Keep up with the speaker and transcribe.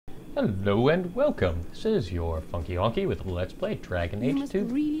Hello and welcome. This is your Funky Wonky with Let's Play Dragon Age 2. You must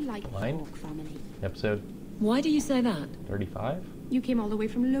really like the Blind. Hawk family. Episode Why do you say that? 35. You came all the way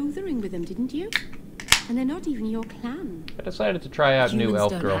from Lothering with them, didn't you? And they're not even your clan. I decided to try out new Humans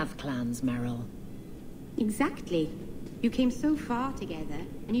elf don't girl. have clans, Meryl. Exactly. You came so far together,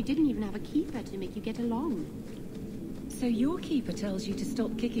 and you didn't even have a keeper to make you get along. So your keeper tells you to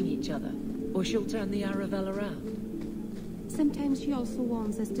stop kicking each other, or she'll turn the Aravel around. Sometimes she also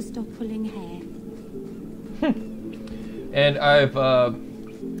warns us to stop pulling hair. And I've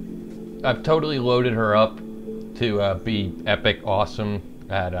totally loaded her up to be epic awesome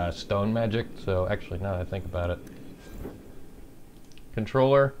at stone magic. So actually, now that I think about it,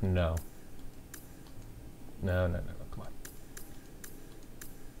 controller, no, no, come on,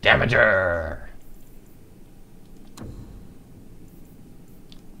 Damager.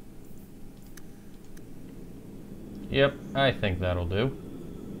 Yep, I think that'll do.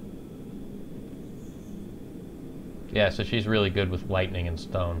 Yeah, so she's really good with lightning and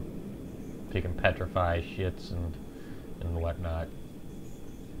stone. She can petrify shits and whatnot.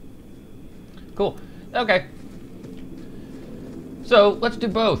 Cool. Okay. So, let's do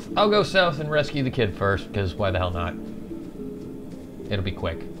both. I'll go south and rescue the kid first, because why the hell not? It'll be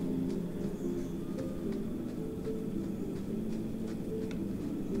quick.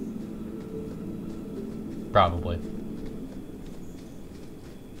 Probably.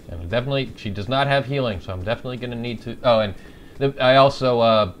 And definitely, she does not have healing, so I'm definitely going to need to... Oh, and I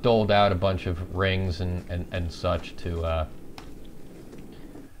also doled out a bunch of rings and such to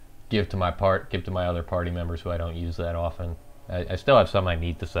give to my other party members who I don't use that often. I still have some I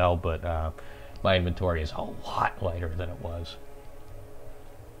need to sell, but my inventory is a lot lighter than it was.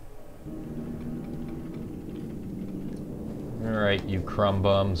 Alright, you crumb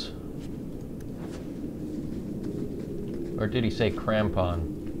bums. Or did he say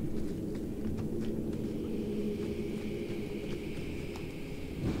crampon?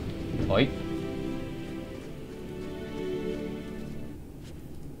 Oi.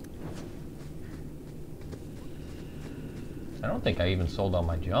 I don't think I even sold all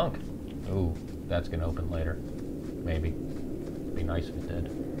my junk. Ooh, that's gonna open later. Maybe. It'd be nice if it did.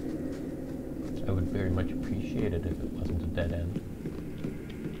 I would very much appreciate it if it wasn't a dead end.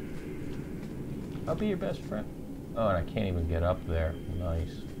 I'll be your best friend. Oh, and I can't even get up there.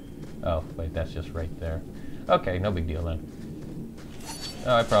 Nice. Oh, wait, that's just right there. Okay, no big deal then.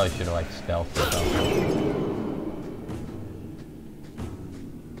 Oh, I probably should have, like, stealthed or something.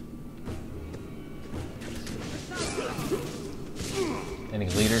 Any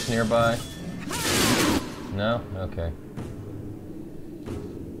leaders nearby? No? Okay.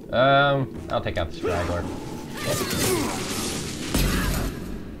 I'll take out the straggler.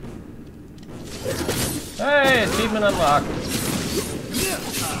 Hey, achievement unlocked.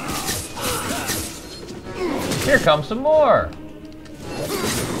 Here comes some more.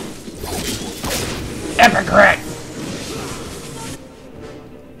 Epic crit!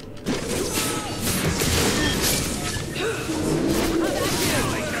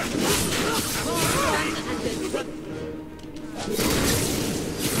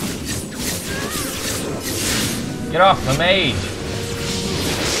 Get off the mage!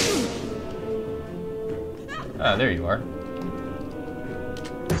 Ah, there you are.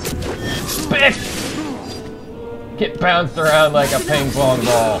 Bitch! Get bounced around like a ping pong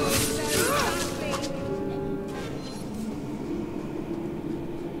ball.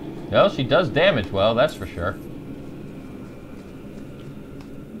 Well, she does damage well, that's for sure.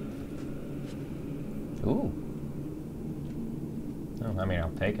 Ooh. Oh, I mean,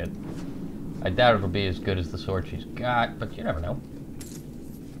 I'll take it. I doubt it'll be as good as the sword she's got, but you never know.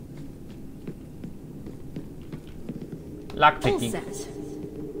 Lockpicking.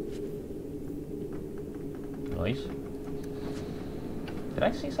 Nice. Did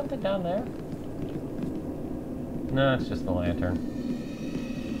I see something down there? No, it's just the lantern.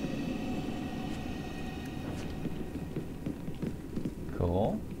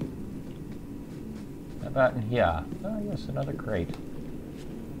 Cool. How about in here? Oh, yes, another crate.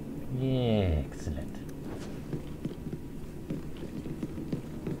 Yeah, excellent.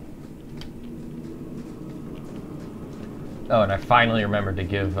 Oh, and I finally remembered to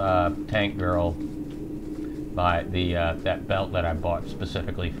give Tank Girl that belt that I bought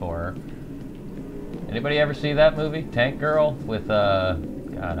specifically for her. Anybody ever see that movie, Tank Girl? With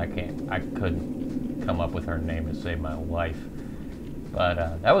God, I couldn't come up with her name to save my life.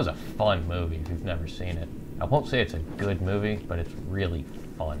 But that was a fun movie if you've never seen it. I won't say it's a good movie, but it's really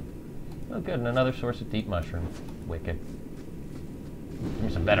fun. Oh good, and another source of deep mushroom. Wicked. Give me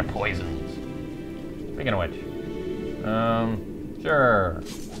some better poisons. Speaking of which. Sure.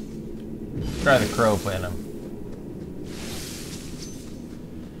 Try the crow venom.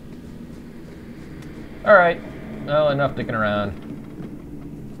 Alright, well, enough dicking around.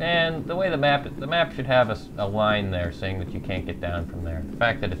 And the way the map should have a line there saying that you can't get down from there. The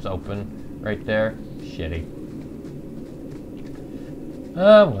fact that it's open right there, shitty.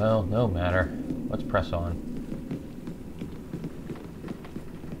 Oh, well, no matter. Let's press on.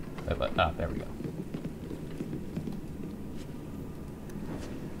 Ah, there we go.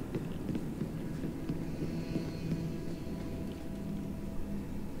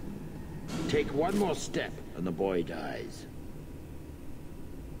 Take one more step and the boy dies.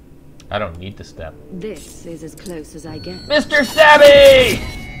 I don't need to step. This is as close as I get. Mr. Stabby!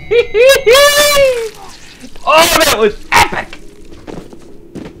 Oh, that was epic!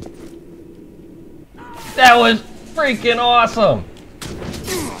 That was freaking awesome!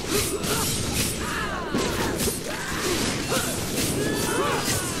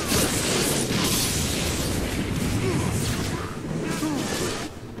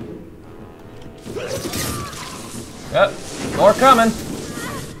 Yep, more coming.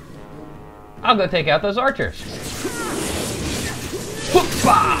 I'll go take out those archers.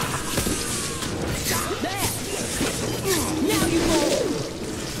 Whoop-bah!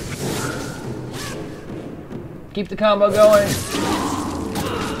 Keep the combo going.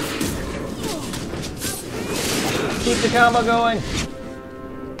 Keep the combo going.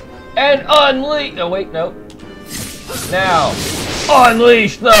 And unleash. Oh wait, nope. Now,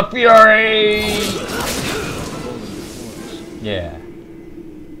 unleash the fury. Yeah.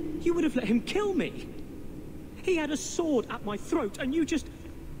 You would have let him kill me. He had a sword at my throat, and you just...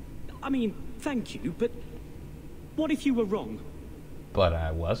 I mean, thank you, but what if you were wrong? But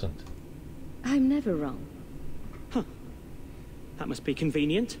I wasn't. I'm never wrong. Huh. That must be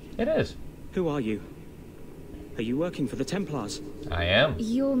convenient. It is. Who are you? Are you working for the Templars? I am.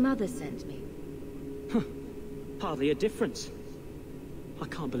 Your mother sent me. Huh. Hardly a difference. I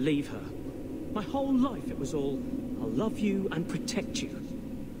can't believe her. My whole life it was all, I'll love you and protect you.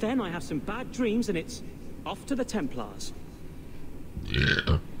 Then I have some bad dreams and it's off to the Templars.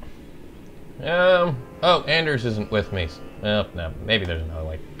 Yeah. Oh, Anders isn't with me. Well, no, maybe there's another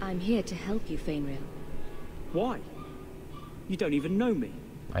way. I'm here to help you, Fainriel. Why? You don't even know me.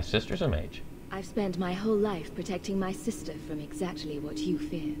 My sister's a mage. I've spent my whole life protecting my sister from exactly what you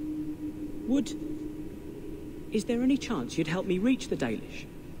fear. Is there any chance you'd help me reach the Dalish?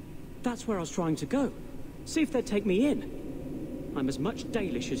 That's where I was trying to go. See if they'd take me in. I'm as much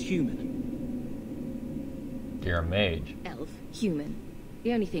Dalish as human. You're a mage. Elf, human.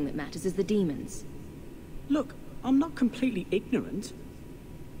 The only thing that matters is the demons. Look, I'm not completely ignorant.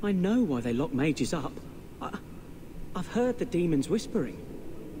 I know why they lock mages up. I've heard the demons whispering.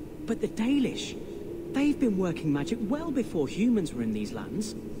 But the Dalish, they've been working magic well before humans were in these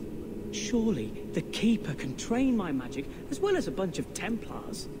lands. Surely the Keeper can train my magic, as well as a bunch of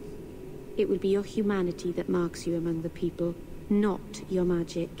Templars. It will be your humanity that marks you among the people, not your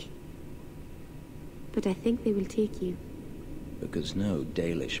magic. But I think they will take you. Because no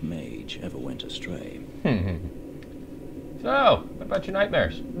Dalish mage ever went astray. So, what about your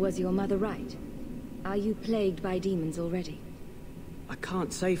nightmares? Was your mother right? Are you plagued by demons already? I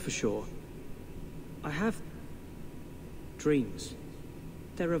can't say for sure. I have dreams.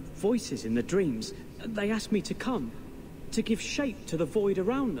 There are voices in the dreams. They ask me to come, to give shape to the void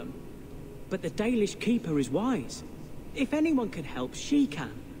around them. But the Dalish Keeper is wise. If anyone can help, she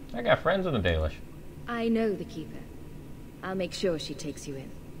can. I got friends in the Dalish. I know the Keeper. I'll make sure she takes you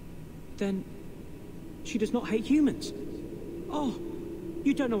in. Then she does not hate humans. Oh,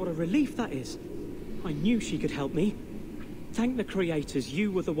 you don't know what a relief that is. I knew she could help me. Thank the creators,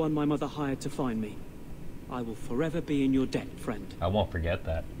 you were the one my mother hired to find me. I will forever be in your debt, friend. I won't forget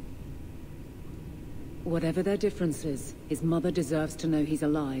that. Whatever their differences, his mother deserves to know he's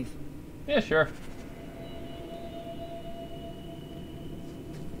alive. Yeah, sure.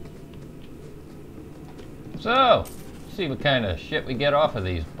 So, see what kind of shit we get off of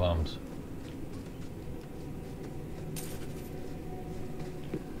these bums.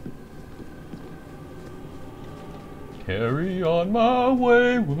 Carry on my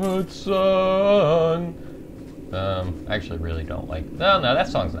wayward son. I actually really don't like... No, that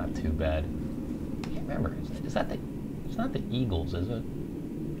song's not too bad. I can't remember. Is that the... It's not the Eagles, is it?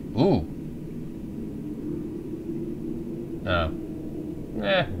 Ooh. No.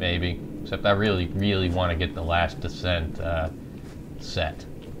 Maybe. Except I really, really want to get the Last Descent set.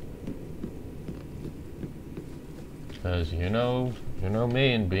 Because you know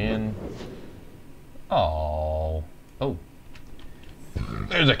me and being... Oh. Oh.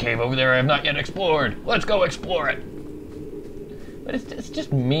 There's a cave over there I have not yet explored. Let's go explore it. But it's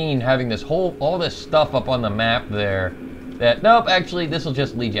just mean having this all this stuff up on the map there. That, nope, actually, this will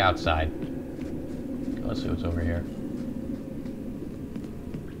just lead you outside. Let's see what's over here.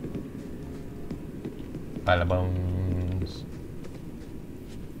 Pile of bones.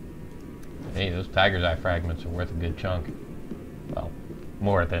 Hey, those tiger's eye fragments are worth a good chunk. Well,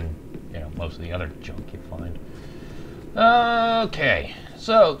 more than, you know, most of the other junk you find. Okay,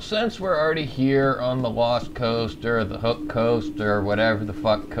 so since we're already here on the Lost Coast, or the Hook Coast, or whatever the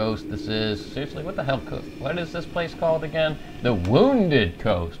fuck coast this is. Seriously, what the hell what is this place called again? The Wounded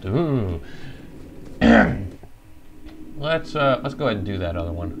Coast. Ooh. Let's go ahead and do that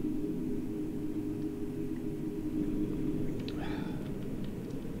other one.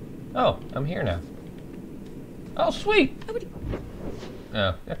 Oh, I'm here now. Oh, sweet!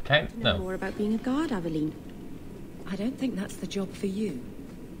 Oh, yeah, kind of, no. More about being a guard, Aveline. I don't think that's the job for you.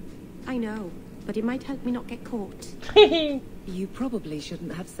 I know, but it might help me not get caught. You probably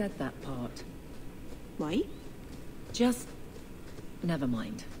shouldn't have said that part. Why? Just... never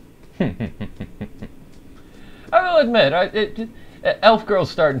mind. I will admit, Elf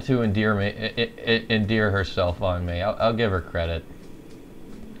Girl's starting to endear herself on me. I'll give her credit.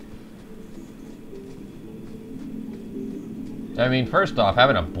 I mean, first off,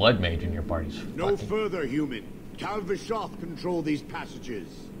 having a blood mage in your party's No further, human. Tal Vishoth control these passages.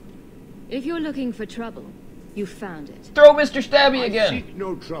 If you're looking for trouble, you found it. Throw Mr. Stabby again! I seek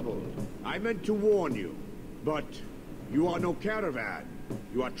no trouble. I meant to warn you. But you are no caravan.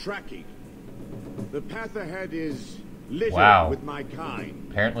 You are tracking. The path ahead is littered with my kind.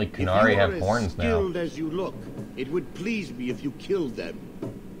 Apparently Kunari have horns now. If you are as skilled as you look, it would please me if you killed them.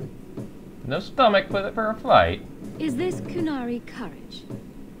 No stomach for a fight. Is this Kunari courage?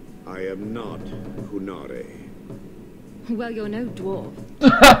 I am not Kunare. Well, you're no dwarf.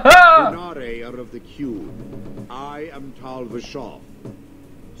 Kunare are of the Cube. I am Tal Vishoth.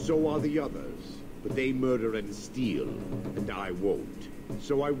 So are the others, but they murder and steal, and I won't.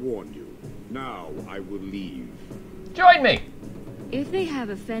 So I warned you. Now I will leave. Join me! If they have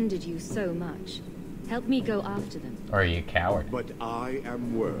offended you so much, help me go after them. Or are you a coward? But I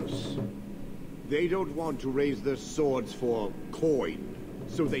am worse. They don't want to raise their swords for coin,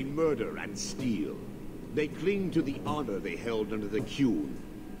 so they murder and steal. They cling to the honor they held under the Qun.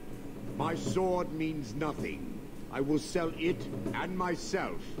 My sword means nothing. I will sell it and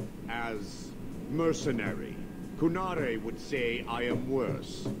myself as mercenary. Kunare would say I am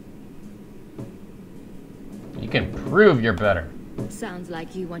worse. You can prove you're better. Sounds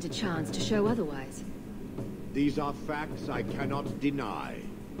like you want a chance to show otherwise. These are facts I cannot deny.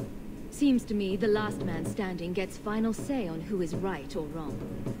 Seems to me the last man standing gets final say on who is right or wrong.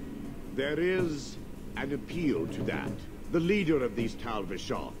 There is an appeal to that. The leader of these Tal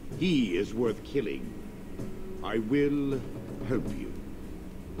Vishoth, he is worth killing. I will help you.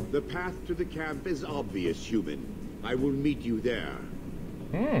 The path to the camp is obvious, human. I will meet you there.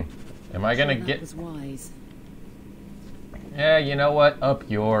 Am I gonna get... That was wise. Yeah, you know what? Up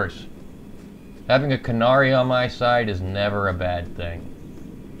yours. Having a Kunari on my side is never a bad thing.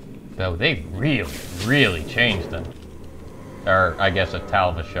 Though they really, really changed them. Or, I guess a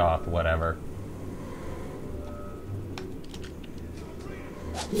Tal Vishoth, whatever.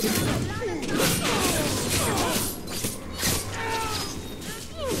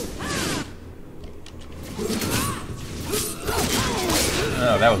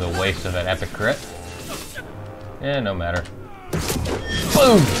 Oh, that was a waste of an epic crit. Yeah, no matter.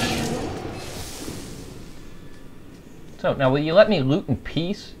 Boom! So, now will you let me loot in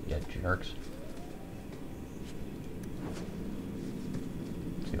peace? You jerks.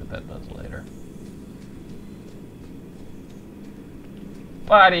 See what that does later.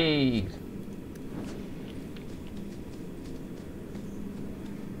 Bodies!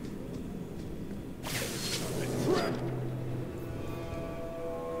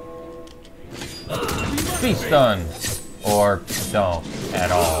 Be stunned. Or don't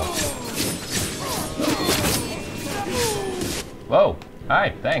at all. Whoa.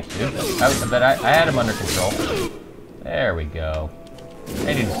 Hi, thanks, dude. I had him under control. There we go.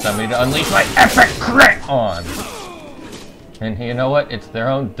 I needed somebody to unleash my epic crit on! And you know what? It's their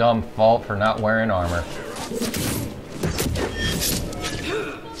own dumb fault for not wearing armor.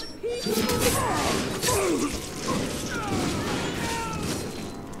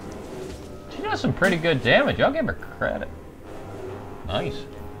 She does some pretty good damage. I'll give her credit. Nice.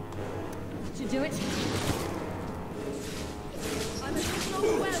 To do it.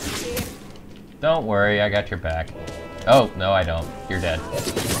 Don't worry, I got your back. Oh, no I don't. You're dead.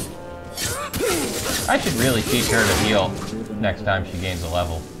 I should really teach her to heal next time she gains a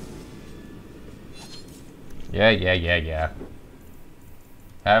level. Yeah.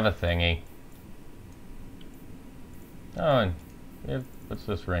 have a thingy. Oh, and what's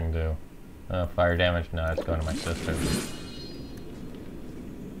this ring do? Fire damage? No, it's going to my sister.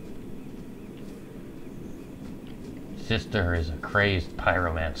 Sister is a crazed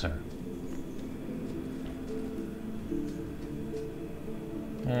pyromancer.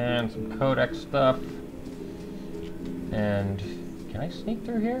 And some codex stuff. And can I sneak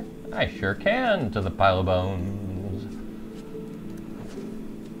through here? I sure can, to the pile of bones.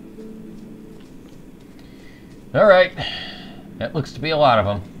 Alright. That looks to be a lot of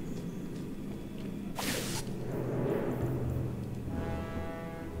them.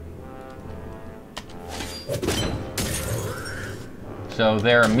 So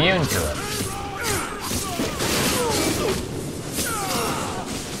they're immune to it.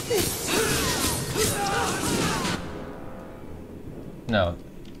 No.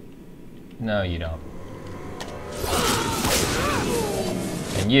 No, you don't.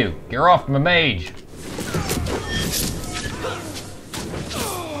 And you, get off my mage!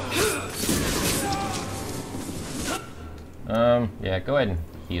 Yeah, go ahead and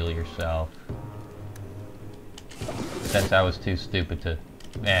heal yourself. Since I was too stupid to...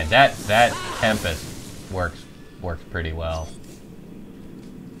 Man, that Tempest works pretty well.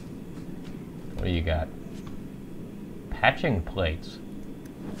 What do you got? Patching plates.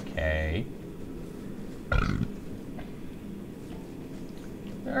 Okay.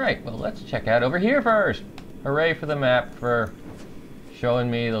 Alright, well let's check out over here first. Hooray for the map for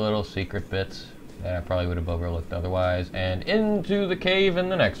showing me the little secret bits that I probably would have overlooked otherwise. And into the cave in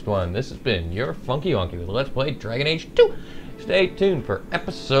the next one. This has been your Funky Wonky with Let's Play Dragon Age 2. Stay tuned for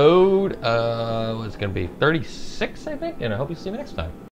episode, what's going to be 36, I think? And I hope you see me next time.